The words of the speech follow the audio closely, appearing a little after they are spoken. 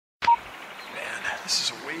This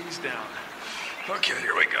is a ways down. Okay,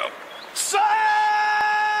 here we go.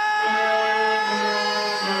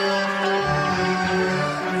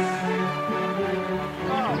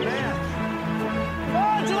 Oh, man.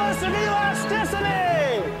 Modulus of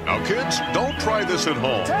elasticity! Now, kids, don't try this at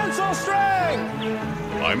home. Tensile strength!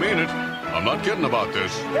 I mean it. I'm not kidding about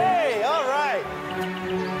this. Hey, all right.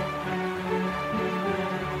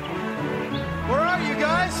 Where are you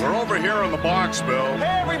guys? We're over here in the box, Bill.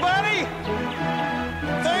 Hey, everybody!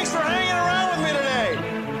 Thanks for hanging around with me today.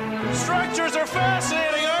 Structures are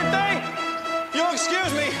fascinating, aren't they? You'll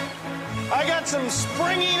excuse me. I got some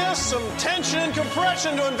springiness, some tension and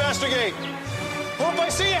compression to investigate. Hope I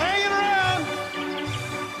see you hanging around.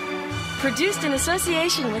 Produced in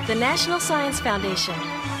association with the National Science Foundation.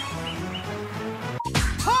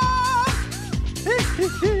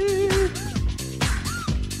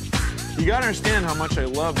 You gotta understand how much I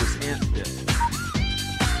love this ant bit.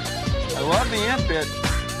 I love the ant bit.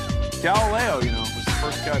 Galileo, was the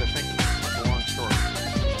first guy to think of it. It's a long story.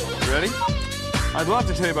 You ready? I'd love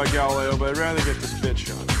to tell you about Galileo, but I'd rather get this bit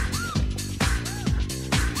shot.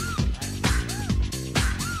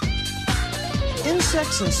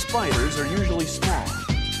 Insects and spiders are usually small.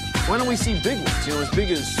 Why don't we see big ones, as big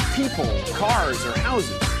as people, cars, or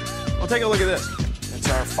houses? Well, take a look at this. It's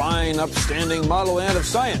our fine, upstanding model ant of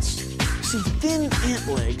science. See, thin ant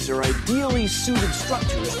legs are ideally suited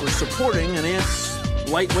structures for supporting an ant's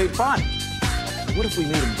lightweight body. What if we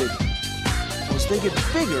made them bigger? Well, as they get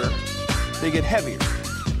bigger, they get heavier.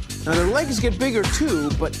 Now, their legs get bigger too,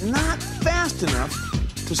 but not fast enough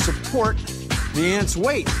to support the ant's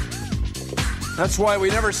weight. That's why we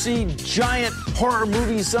never see giant horror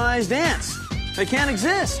movie-sized ants. They can't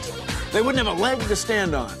exist. They wouldn't have a leg to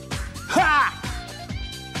stand on. Ha!